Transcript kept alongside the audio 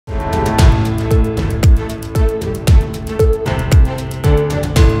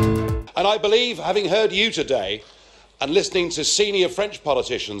And I believe, having heard you today and listening to senior French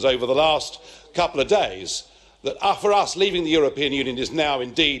politicians over the last couple of days, that for us leaving the European Union is now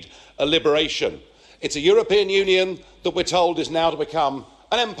indeed a liberation. It's a European Union that we're told is now to become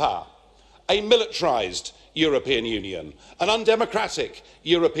an empire, a militarised European Union, an undemocratic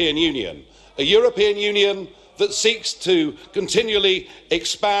European Union, a European Union that seeks to continually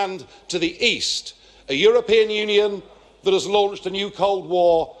expand to the east, a European Union that has launched a new Cold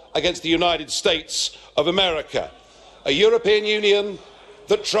War against the United States of America, a European Union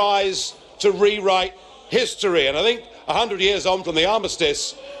that tries to rewrite history. And I think 100 years on from the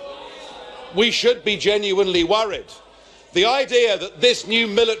Armistice, we should be genuinely worried. The idea that this new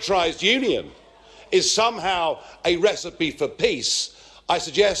militarised union is somehow a recipe for peace, I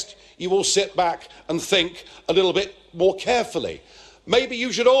suggest you all sit back and think a little bit more carefully. Maybe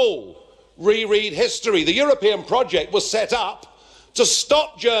you should all reread history. The European project was set up to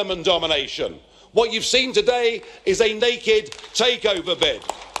stop German domination. What you've seen today is a naked takeover bid.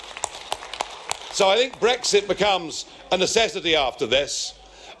 So I think Brexit becomes a necessity after this.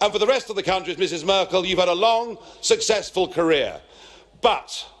 And for the rest of the countries, Ms Merkel, you've had a long, successful career.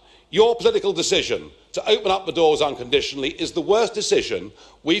 But your political decision to open up the doors unconditionally is the worst decision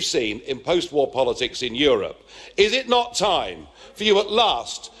we've seen in post-war politics in Europe. Is it not time for you at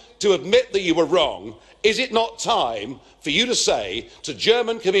last to admit that you were wrong? Is it not time for you to say to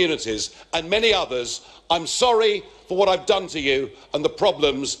German communities and many others, I'm sorry for what I've done to you and the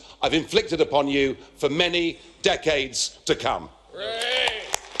problems I've inflicted upon you for many decades to come?